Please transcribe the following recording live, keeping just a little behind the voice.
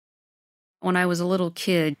When I was a little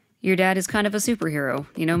kid, your dad is kind of a superhero.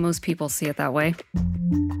 Most people see it that way.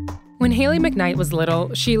 When Haley McKnight was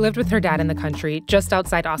little, she lived with her dad in the country, just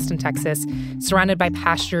outside Austin, Texas, surrounded by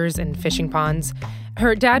pastures and fishing ponds.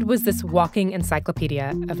 Her dad was this walking encyclopedia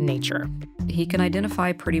of nature. He can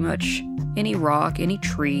identify pretty much any rock, any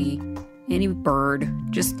tree, any bird.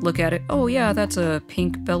 Just look at it. Oh, yeah, that's a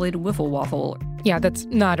pink-bellied wiffle waffle. Yeah, that's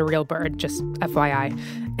not a real bird, just FYI.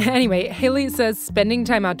 Anyway, Haley says spending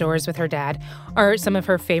time outdoors with her dad are some of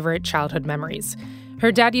her favorite childhood memories.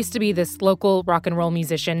 Her dad used to be this local rock and roll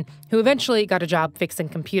musician who eventually got a job fixing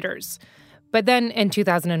computers. But then in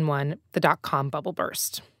 2001, the dot-com bubble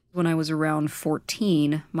burst. When I was around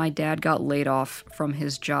 14, my dad got laid off from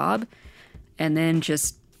his job and then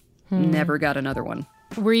just never got another one.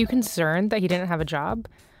 Were you concerned that he didn't have a job?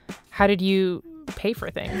 How did you pay for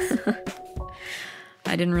things?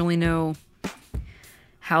 I didn't really know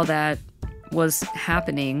how that was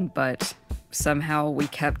happening, but somehow we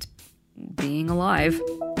kept being alive.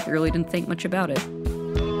 I really didn't think much about it.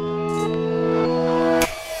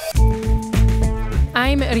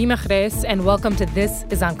 I'm Rima Chres, and welcome to This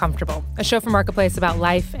is Uncomfortable, a show from Marketplace about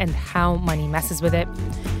life and how money messes with it.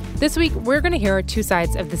 This week, we're going to hear two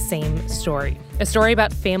sides of the same story, a story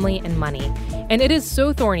about family and money. And it is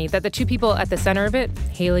so thorny that the two people at the center of it,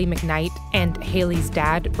 Haley McKnight and Haley's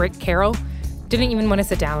dad, Rick Carroll, didn't even want to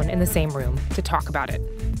sit down in the same room to talk about it.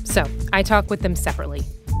 So I talk with them separately.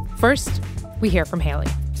 First, we hear from Haley.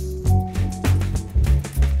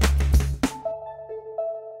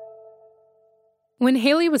 When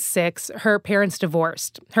Haley was 6, her parents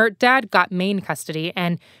divorced. Her dad got main custody,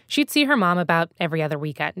 and she'd see her mom about every other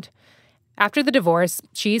weekend. After the divorce,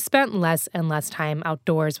 she spent less and less time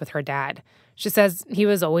outdoors with her dad. She says he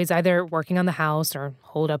was always either working on the house or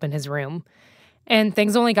holed up in his room. And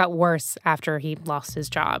things only got worse after he lost his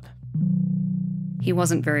job. He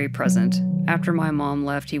wasn't very present. After my mom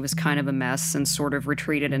left, he was kind of a mess and sort of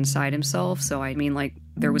retreated inside himself. So,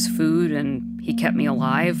 there was food and he kept me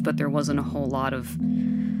alive, but there wasn't a whole lot of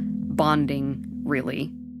bonding,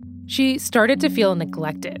 really. She started to feel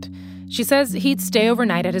neglected. She says he'd stay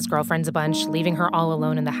overnight at his girlfriend's a bunch, leaving her all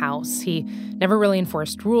alone in the house. He never really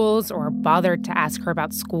enforced rules or bothered to ask her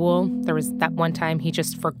about school. There was that one time he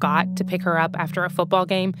just forgot to pick her up after a football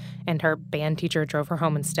game, and her band teacher drove her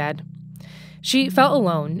home instead. She felt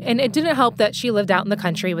alone, and it didn't help that she lived out in the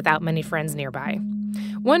country without many friends nearby.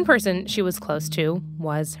 One person she was close to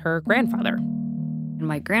was her grandfather. And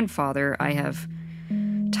my grandfather, I have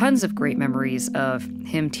tons of great memories of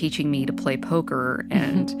him teaching me to play poker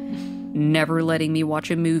and never letting me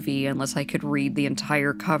watch a movie unless I could read the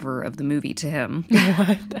entire cover of the movie to him.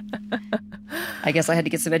 What? I guess I had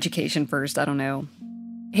to get some education first. I don't know.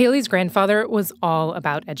 Haley's grandfather was all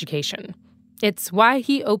about education. It's why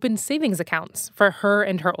he opened savings accounts for her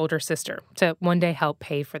and her older sister to one day help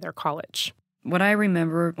pay for their college. What I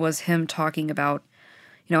remember was him talking about,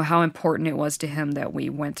 how important it was to him that we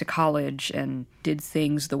went to college and did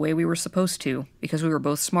things the way we were supposed to, because we were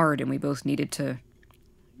both smart and we both needed to,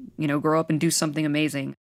 grow up and do something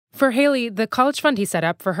amazing. For Haley, the college fund he set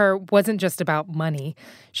up for her wasn't just about money.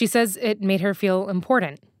 She says it made her feel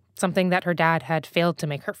important, something that her dad had failed to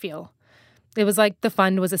make her feel. It was like the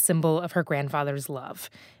fund was a symbol of her grandfather's love,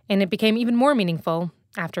 and it became even more meaningful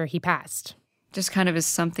after he passed. Just kind of as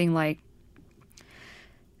something like,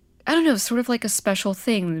 I don't know, sort of like a special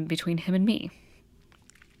thing between him and me.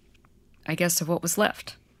 I guess of what was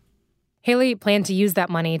left. Haley planned to use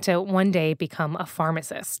that money to one day become a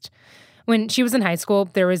pharmacist. When she was in high school,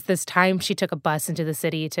 there was this time she took a bus into the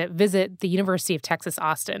city to visit the University of Texas,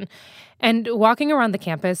 Austin. And walking around the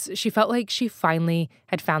campus, she felt like she finally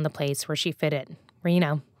had found the place where she fit in,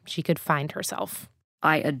 where, she could find herself.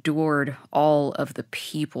 I adored all of the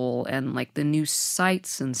people and the new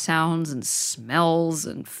sights and sounds and smells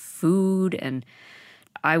and food, and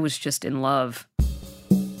I was just in love.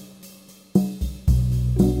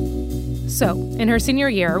 So, in her senior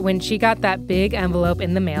year, when she got that big envelope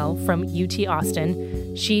in the mail from UT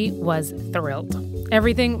Austin, she was thrilled.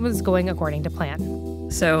 Everything was going according to plan.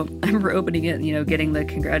 So, I remember opening it, getting the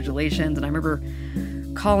congratulations, and I remember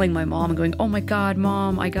calling my mom and going, "Oh my God,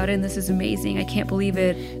 Mom, I got in. This is amazing. I can't believe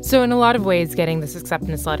it." So in a lot of ways, getting this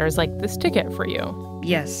acceptance letter is like this ticket for you.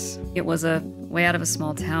 Yes. It was a way out of a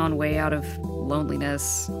small town, way out of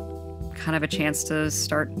loneliness, kind of a chance to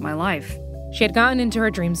start my life. She had gotten into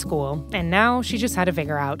her dream school, and now she just had to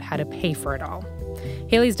figure out how to pay for it all.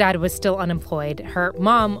 Haley's dad was still unemployed. Her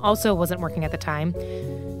mom also wasn't working at the time.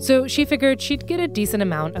 So she figured she'd get a decent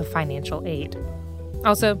amount of financial aid.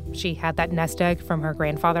 Also, she had that nest egg from her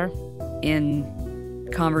grandfather. In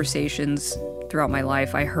conversations throughout my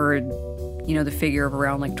life, I heard, the figure of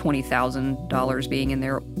around like $20,000 being in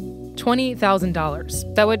there.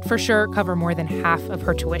 $20,000. That would for sure cover more than half of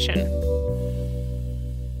her tuition.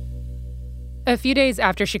 A few days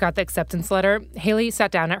after she got the acceptance letter, Haley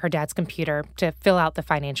sat down at her dad's computer to fill out the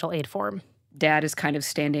financial aid form. Dad is kind of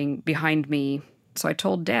standing behind me. So I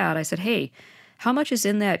told Dad, I said, hey, how much is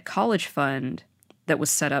in that college fund that was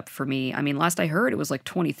set up for me? I mean, last I heard it was like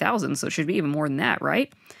 $20,000, so it should be even more than that,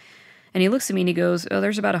 right? And he looks at me and he goes, oh,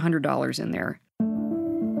 there's about $100 in there.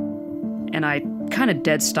 And I kind of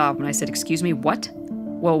dead stopped and I said, excuse me, what?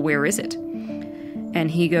 Well, where is it? And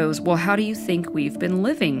he goes, well, how do you think we've been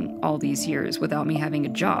living all these years without me having a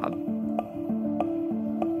job?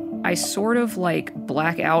 I sort of like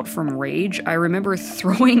black out from rage. I remember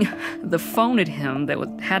throwing the phone at him that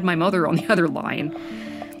had my mother on the other line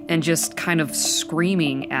and just kind of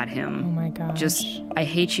screaming at him. Oh my gosh. Just, I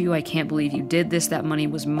hate you. I can't believe you did this. That money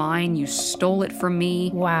was mine. You stole it from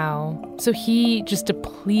me. Wow. So he just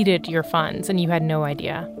depleted your funds and you had no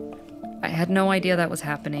idea? I had no idea that was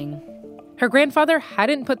happening. Her grandfather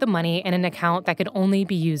hadn't put the money in an account that could only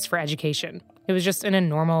be used for education. It was just in a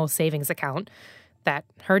normal savings account that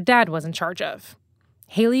her dad was in charge of.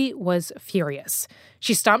 Haley was furious.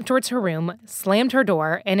 She stomped towards her room, slammed her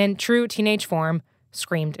door, and in true teenage form,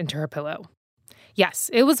 screamed into her pillow. Yes,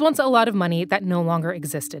 it was once a lot of money that no longer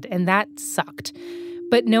existed, and that sucked.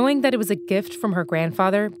 But knowing that it was a gift from her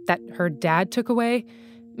grandfather that her dad took away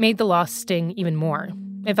made the loss sting even more.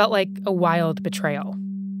 It felt like a wild betrayal.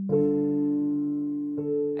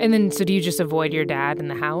 And then, so do you just avoid your dad in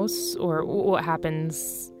the house, or what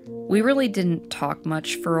happens? We really didn't talk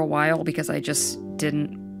much for a while because I just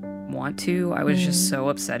didn't want to. I was just so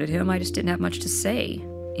upset at him. I just didn't have much to say.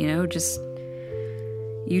 Just,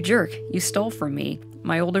 you jerk. You stole from me.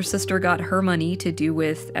 My older sister got her money to do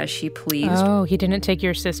with as she pleased. Oh, he didn't take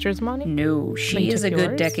your sister's money? No, she is a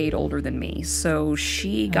good decade older than me. So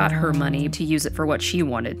she got her money to use it for what she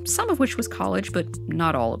wanted, some of which was college, but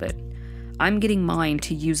not all of it. I'm getting mine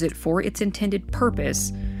to use it for its intended purpose,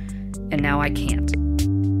 and now I can't.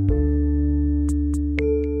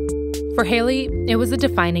 For Haley, it was a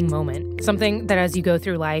defining moment, something that as you go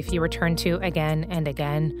through life, you return to again and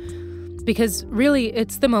again. Because really,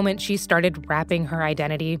 it's the moment she started wrapping her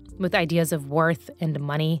identity with ideas of worth and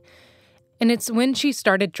money. And it's when she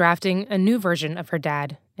started drafting a new version of her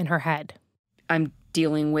dad in her head. I'm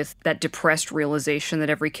dealing with that depressed realization that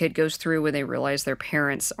every kid goes through when they realize their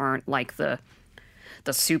parents aren't like the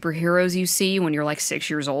superheroes you see when you're like 6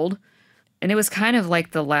 years old. And it was kind of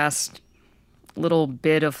like the last little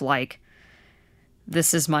bit of like,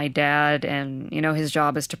 this is my dad and, his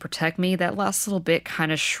job is to protect me. That last little bit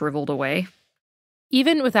kind of shriveled away.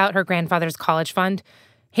 Even without her grandfather's college fund,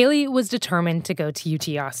 Haley was determined to go to UT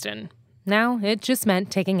Austin. Now it just meant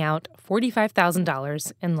taking out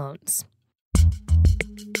 $45,000 in loans.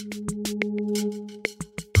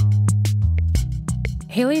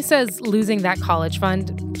 Haley says losing that college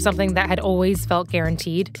fund, something that had always felt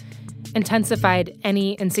guaranteed, intensified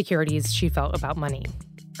any insecurities she felt about money.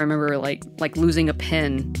 I remember like losing a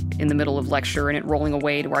pen in the middle of lecture and it rolling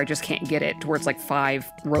away to where I just can't get it, to where it's like 5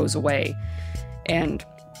 rows away. And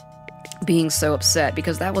being so upset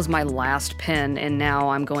because that was my last pen, and now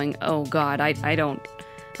I'm going, oh God, I don't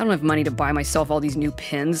have money to buy myself all these new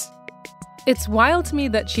pens. It's wild to me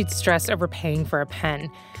that she'd stress over paying for a pen,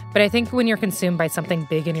 but I think when you're consumed by something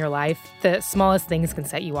big in your life, the smallest things can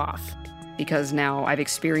set you off. Because now I've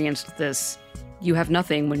experienced this, you have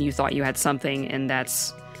nothing when you thought you had something, and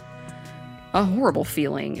that's a horrible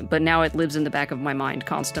feeling, but now it lives in the back of my mind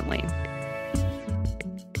constantly.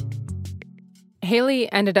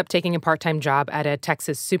 Haley ended up taking a part-time job at a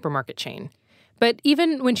Texas supermarket chain. But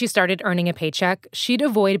even when she started earning a paycheck, she'd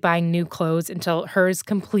avoid buying new clothes until hers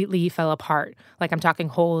completely fell apart. Like, I'm talking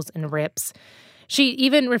holes and rips. She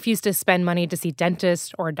even refused to spend money to see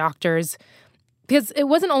dentists or doctors. Because it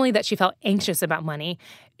wasn't only that she felt anxious about money,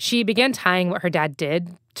 she began tying what her dad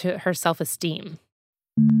did to her self-esteem.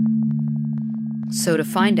 So to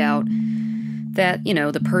find out that,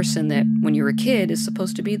 the person that when you're a kid is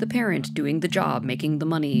supposed to be the parent doing the job, making the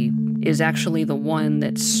money, is actually the one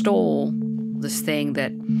that stole this thing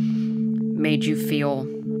that made you feel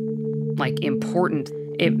like important.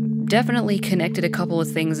 It definitely connected a couple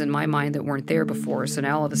of things in my mind that weren't there before. So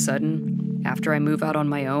now all of a sudden, after I move out on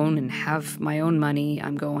my own and have my own money,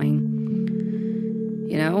 I'm going,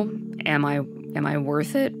 am I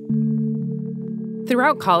worth it?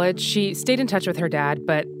 Throughout college, she stayed in touch with her dad,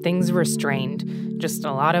 but things were strained. Just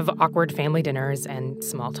a lot of awkward family dinners and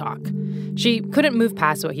small talk. She couldn't move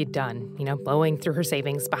past what he'd done, blowing through her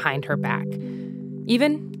savings behind her back,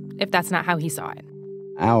 even if that's not how he saw it.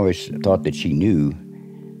 I always thought that she knew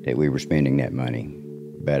that we were spending that money.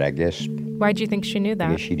 But I guess... Why'd you think she knew that?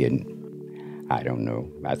 I guess she didn't. I don't know.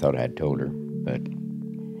 I thought I had told her, but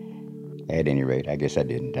at any rate, I guess I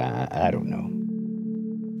didn't. I don't know.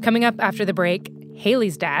 Coming up after the break,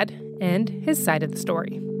 Haley's dad and his side of the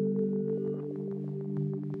story.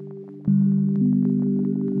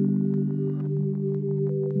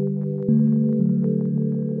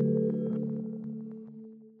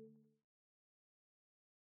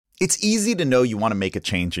 It's easy to know you want to make a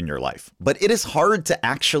change in your life, but it is hard to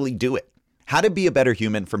actually do it. How to Be a Better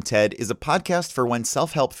Human from TED is a podcast for when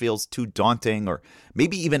self-help feels too daunting or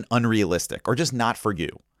maybe even unrealistic or just not for you.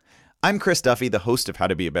 I'm Chris Duffy, the host of How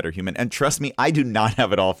to Be a Better Human, and trust me, I do not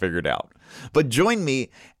have it all figured out. But join me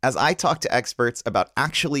as I talk to experts about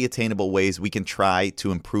actually attainable ways we can try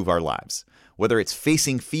to improve our lives. Whether it's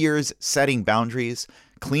facing fears, setting boundaries,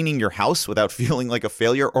 cleaning your house without feeling like a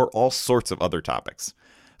failure, or all sorts of other topics.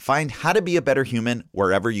 Find How to Be a Better Human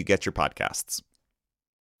wherever you get your podcasts.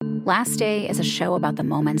 Last Day is a show about the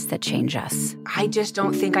moments that change us. I just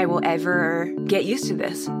don't think I will ever get used to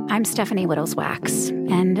this. I'm Stephanie Whittleswax,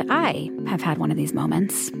 and I have had one of these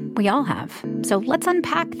moments. We all have. So let's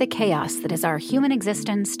unpack the chaos that is our human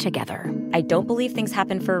existence together. I don't believe things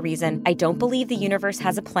happen for a reason. I don't believe the universe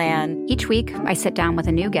has a plan. Each week, I sit down with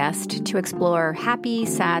a new guest to explore happy,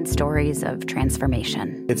 sad stories of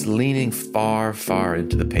transformation. It's leaning far, far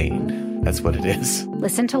into the pain. That's what it is.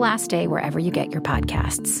 Listen to Last Day wherever you get your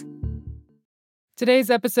podcasts.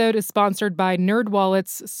 Today's episode is sponsored by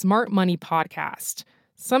NerdWallet's Smart Money Podcast.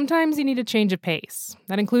 Sometimes you need a change of pace.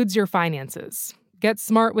 That includes your finances. Get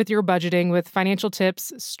smart with your budgeting with financial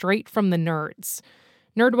tips straight from the nerds.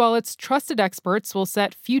 NerdWallet's trusted experts will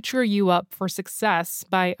set future you up for success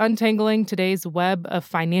by untangling today's web of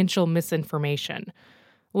financial misinformation.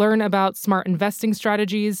 Learn about smart investing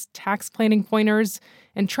strategies, tax planning pointers,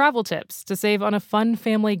 and travel tips to save on a fun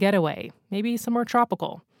family getaway, maybe somewhere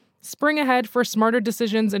tropical. Spring ahead for smarter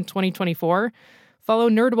decisions in 2024. Follow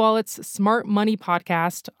NerdWallet's Smart Money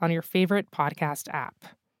Podcast on your favorite podcast app.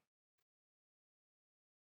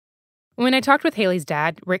 When I talked with Haley's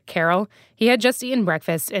dad, Rick Carroll, he had just eaten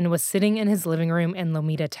breakfast and was sitting in his living room in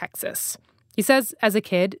Lomita, Texas. He says, as a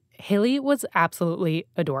kid, Haley was absolutely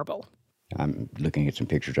adorable. I'm looking at some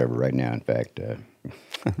pictures of her right now, in fact.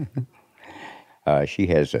 She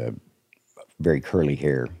has very curly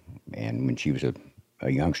hair, and when she was a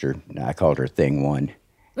youngster, I called her Thing One.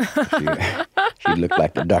 She looked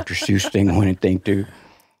like the Dr. Seuss Thing One and Thing Two.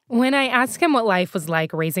 When I ask him what life was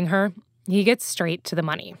like raising her, he gets straight to the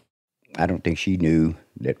money. I don't think she knew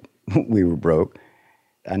that we were broke.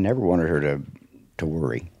 I never wanted her to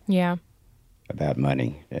worry about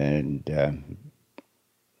money. And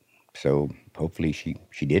so hopefully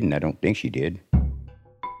she didn't. I don't think she did.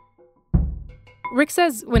 Rick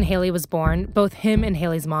says when Haley was born, both him and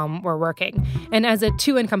Haley's mom were working. And as a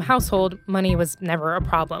two-income household, money was never a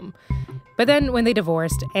problem. But then when they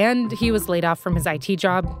divorced and he was laid off from his IT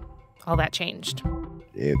job, all that changed.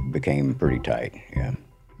 It became pretty tight, yeah.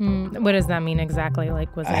 What does that mean exactly?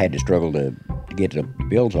 I had to struggle to get the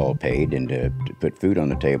bills all paid and to put food on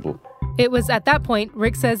the table. It was at that point,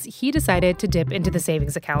 Rick says he decided to dip into the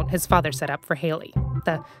savings account his father set up for Haley.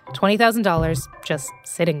 The $20,000 just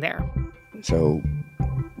sitting there. So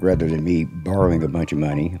rather than me borrowing a bunch of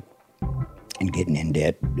money and getting in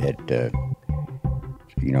debt at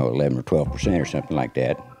 11 or 12% or something like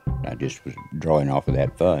that, I just was drawing off of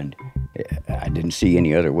that fund. I didn't see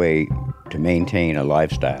any other way to maintain a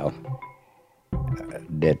lifestyle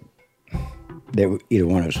that either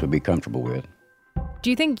one of us would be comfortable with. Do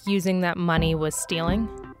you think using that money was stealing?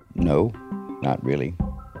 No, not really.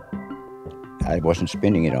 I wasn't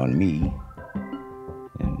spending it on me,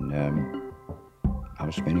 and I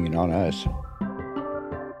was spending it on us.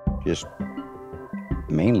 Just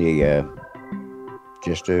mainly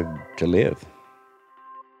just to live.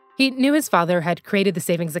 He knew his father had created the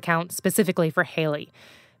savings account specifically for Haley,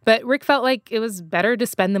 but Rick felt like it was better to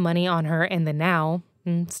spend the money on her in the now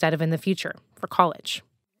instead of in the future for college.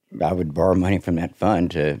 I would borrow money from that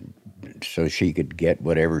fund so she could get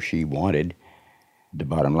whatever she wanted. The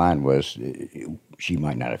bottom line was she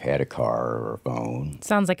might not have had a car or a phone.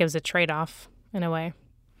 Sounds like it was a trade-off in a way.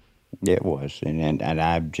 Yeah, it was, and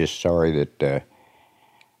I'm just sorry that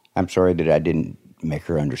I didn't make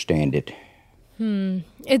her understand it.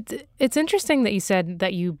 It's interesting that you said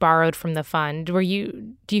that you borrowed from the fund. Do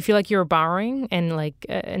you feel like you were borrowing and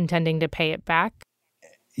intending to pay it back?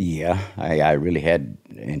 Yeah, I really had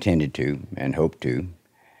intended to and hoped to,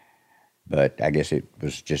 but I guess it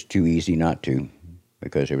was just too easy not to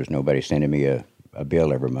because there was nobody sending me a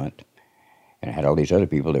bill every month, and I had all these other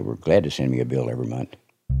people that were glad to send me a bill every month.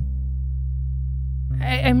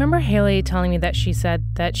 I remember Haley telling me that she said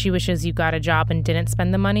that she wishes you got a job and didn't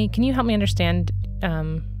spend the money. Can you help me understand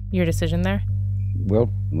your decision there? Well,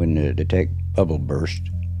 when the tech bubble burst,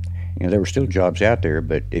 there were still jobs out there,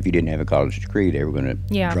 but if you didn't have a college degree, they were going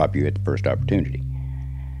to drop you at the first opportunity.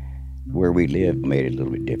 Where we lived made it a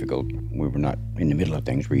little bit difficult. We were not in the middle of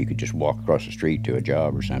things where you could just walk across the street to a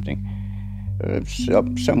job or something.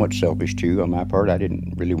 Somewhat selfish, too, on my part. I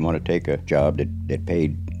didn't really want to take a job that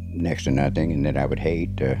paid next to nothing and that I would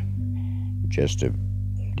hate just to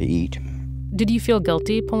eat. Did you feel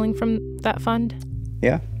guilty pulling from that fund?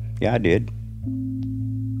 Yeah, I did.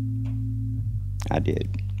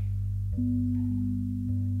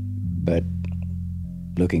 But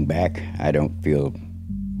looking back, I don't feel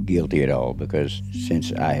guilty at all, because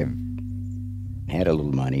since I have had a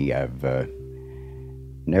little money, I've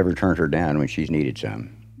never turned her down when she's needed some.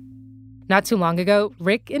 Not too long ago,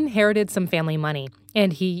 Rick inherited some family money,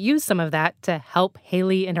 and he used some of that to help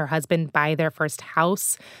Haley and her husband buy their first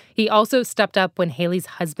house. He also stepped up when Haley's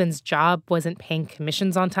husband's job wasn't paying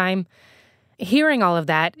commissions on time. Hearing all of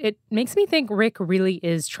that, it makes me think Rick really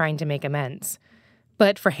is trying to make amends.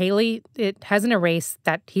 But for Haley, it hasn't erased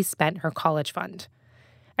that he spent her college fund.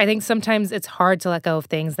 I think sometimes it's hard to let go of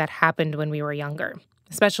things that happened when we were younger,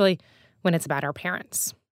 especially when it's about our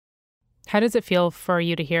parents. How does it feel for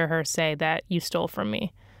you to hear her say that you stole from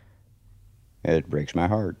me? It breaks my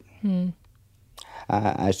heart.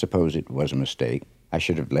 I suppose it was a mistake. I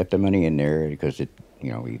should have left the money in there because it,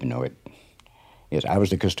 even though yes, I was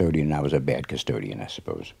the custodian and I was a bad custodian, I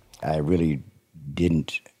suppose. I really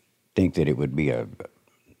didn't think that it would be a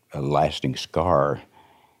lasting scar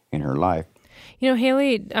in her life.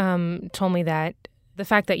 Haley told me that the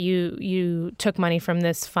fact that you took money from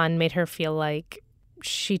this fund made her feel like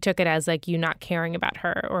she took it as like you not caring about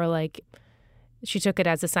her, or like she took it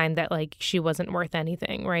as a sign that like she wasn't worth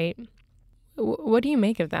anything, right? What do you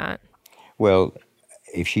make of that? Well,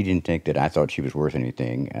 if she didn't think that I thought she was worth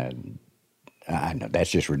anything, I know that's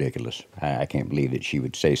just ridiculous. I can't believe that she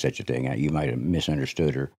would say such a thing. You might have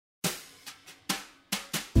misunderstood her.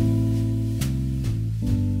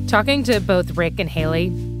 Talking to both Rick and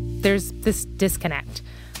Haley, there's this disconnect.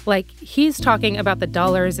 Like, he's talking about the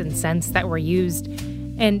dollars and cents that were used,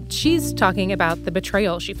 and she's talking about the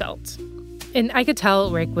betrayal she felt. And I could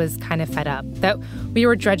tell Rick was kind of fed up, that we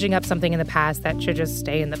were dredging up something in the past that should just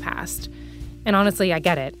stay in the past. And honestly, I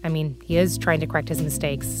get it. I mean, he is trying to correct his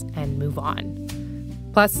mistakes and move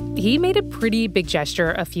on. Plus, he made a pretty big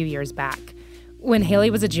gesture a few years back. When Haley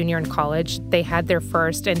was a junior in college, they had their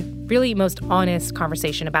first and really most honest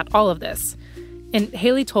conversation about all of this. And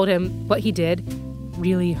Haley told him what he did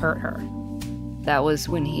really hurt her. That was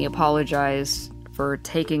when he apologized for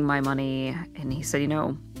taking my money, and he said,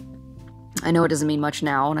 I know it doesn't mean much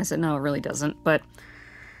now. And I said, no, it really doesn't, but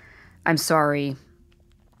I'm sorry,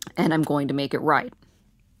 and I'm going to make it right.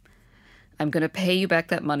 I'm going to pay you back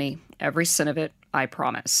that money, every cent of it, I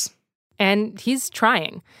promise. And he's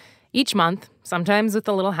trying. Each month, sometimes with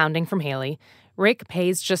a little hounding from Haley, Rick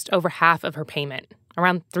pays just over half of her payment,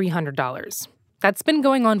 around $300. That's been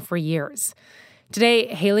going on for years. Today,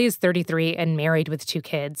 Haley is 33 and married with 2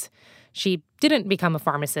 kids. She didn't become a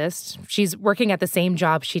pharmacist. She's working at the same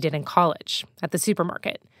job she did in college, at the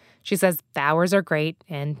supermarket. She says the hours are great,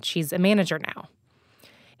 and she's a manager now.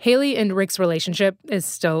 Haley and Rick's relationship is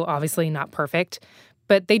still obviously not perfect,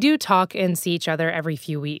 but they do talk and see each other every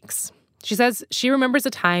few weeks. She says she remembers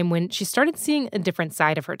a time when she started seeing a different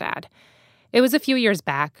side of her dad. It was a few years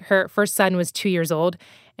back. Her first son was 2 years old,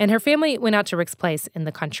 and her family went out to Rick's place in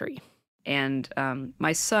the country. And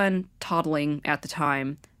my son, toddling at the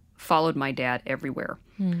time, followed my dad everywhere.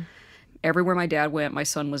 Everywhere my dad went, my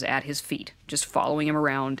son was at his feet, just following him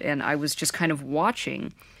around. And I was just kind of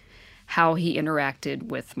watching how he interacted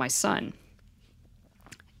with my son.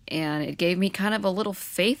 And it gave me kind of a little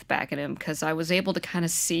faith back in him, because I was able to kind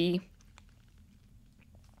of see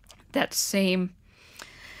that same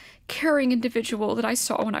caring individual that I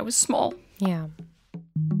saw when I was small. Yeah.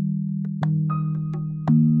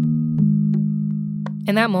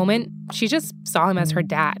 In that moment, she just saw him as her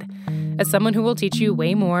dad, as someone who will teach you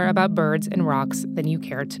way more about birds and rocks than you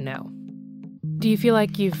cared to know. Do you feel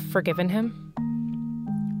like you've forgiven him?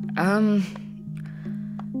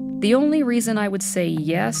 The only reason I would say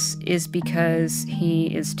yes is because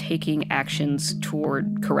he is taking actions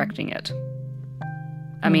toward correcting it.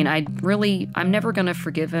 I mean, I'm never going to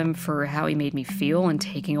forgive him for how he made me feel and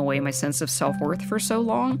taking away my sense of self-worth for so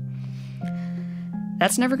long.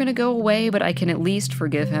 That's never going to go away, but I can at least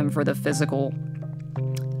forgive him for the physical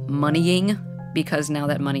moneying, because now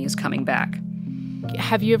that money is coming back.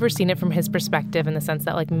 have you ever seen it from his perspective in the sense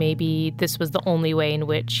that, like, maybe this was the only way in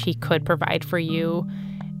which he could provide for you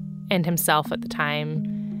and himself at the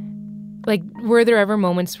time? Like, were there ever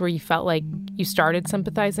moments where you felt like you started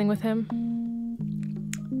sympathizing with him?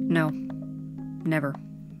 No. Never.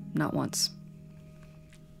 Not once.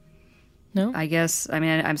 No? I guess, I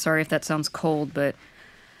mean, I'm sorry if that sounds cold, but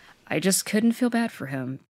I just couldn't feel bad for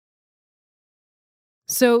him.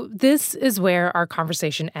 So this is where our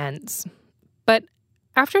conversation ends. But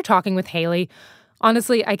after talking with Haley,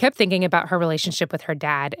 honestly, I kept thinking about her relationship with her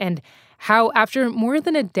dad and how after more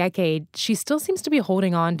than a decade, she still seems to be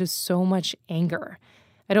holding on to so much anger.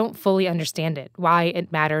 I don't fully understand it, why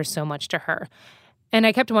it matters so much to her. And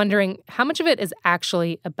I kept wondering how much of it is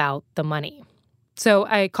actually about the money. So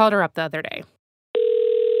I called her up the other day.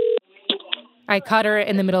 I caught her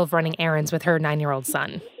in the middle of running errands with her 9-year-old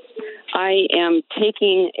son. I am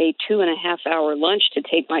taking a 2.5-hour lunch to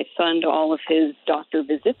take my son to all of his doctor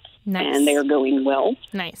visits. Nice. And they are going well.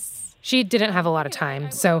 Nice. She didn't have a lot of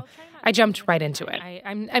time, so I jumped right into it.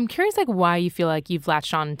 I'm curious, like, why you feel like you've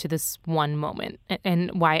latched on to this one moment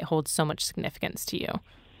and why it holds so much significance to you.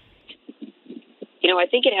 You know, I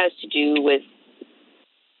think it has to do with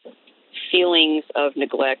feelings of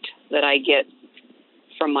neglect that I get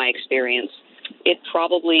from my experience. It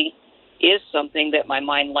probably is something that my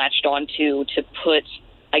mind latched onto to put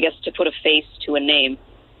a face to a name.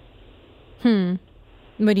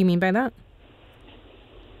 What do you mean by that?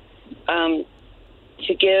 To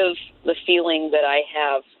give the feeling that I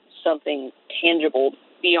have something tangible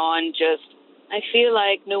beyond just, I feel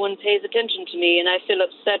like no one pays attention to me and I feel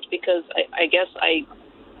upset because I guess I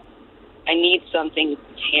need something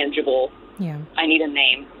tangible. Yeah. I need a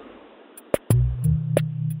name.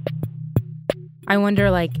 I wonder,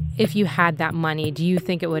 like, if you had that money, do you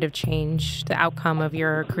think it would have changed the outcome of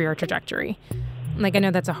your career trajectory? Like, I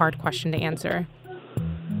know that's a hard question to answer.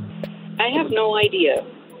 I have no idea.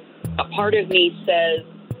 A part of me says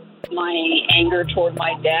my anger toward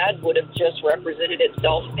my dad would have just represented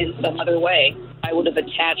itself in some other way. I would have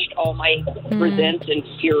attached all my resent and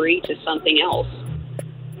fury to something else.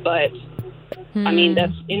 But, I mean,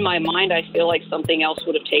 that's in my mind, I feel like something else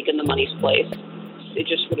would have taken the money's place. It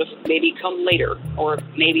just would have maybe come later, or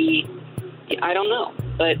maybe, I don't know.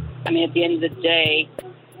 But, I mean, at the end of the day,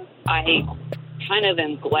 I kind of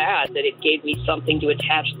am glad that it gave me something to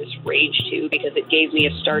attach this rage to, because it gave me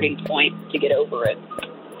a starting point to get over it.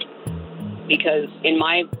 Because in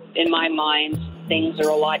my mind, things are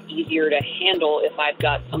a lot easier to handle if I've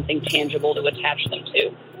got something tangible to attach them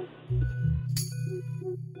to.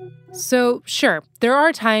 So, sure, there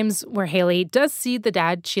are times where Haley does see the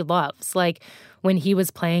dad she loves, like when he was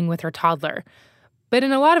playing with her toddler. But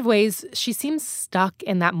in a lot of ways, she seems stuck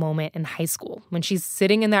in that moment in high school when she's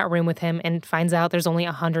sitting in that room with him and finds out there's only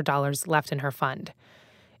 $100 left in her fund.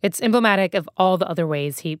 It's emblematic of all the other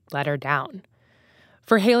ways he let her down.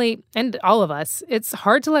 For Haley, and all of us, it's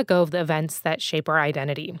hard to let go of the events that shape our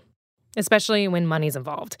identity, especially when money's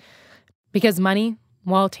involved. Because money,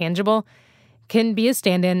 while tangible, can be a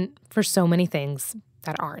stand-in for so many things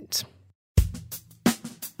that aren't.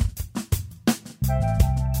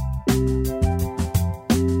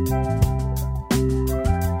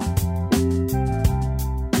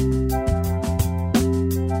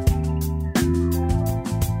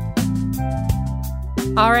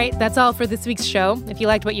 All right, that's all for this week's show. If you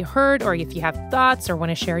liked what you heard, or if you have thoughts or want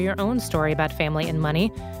to share your own story about family and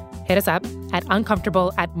money, hit us up at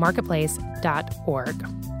uncomfortable@marketplace.org.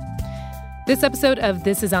 This episode of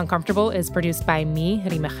This is Uncomfortable is produced by me,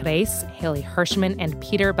 Rima Reis, Haley Hirschman, and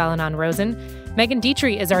Peter Balanon-Rosen. Megan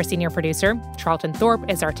Dietrich is our senior producer. Charlton Thorpe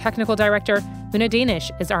is our technical director. Una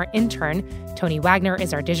Danish is our intern. Tony Wagner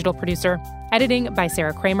is our digital producer. Editing by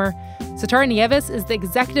Sarah Kramer. Satara Nieves is the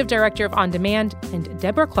executive director of On Demand, and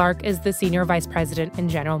Deborah Clark is the senior vice president and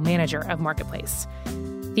general manager of Marketplace.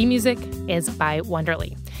 Theme music is by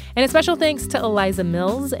Wonderly. And a special thanks to Eliza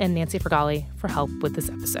Mills and Nancy Fergali for help with this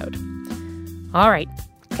episode. All right,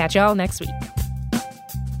 catch y'all next week.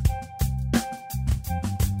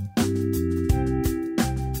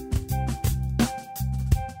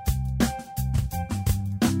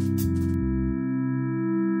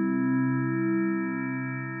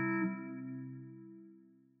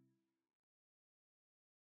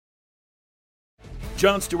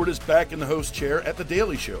 Jon Stewart is back in the host chair at The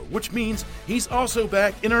Daily Show, which means he's also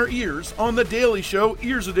back in our ears on The Daily Show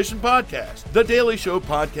Ears Edition podcast. The Daily Show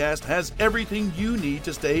podcast has everything you need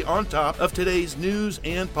to stay on top of today's news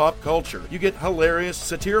and pop culture. You get hilarious,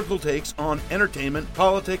 satirical takes on entertainment,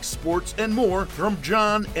 politics, sports, and more from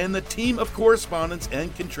Jon and the team of correspondents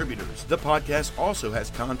and contributors. The podcast also has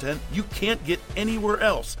content you can't get anywhere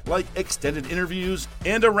else, like extended interviews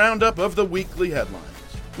and a roundup of the weekly headlines.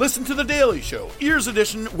 Listen to The Daily Show, Ears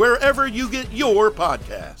Edition, wherever you get your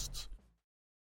podcasts.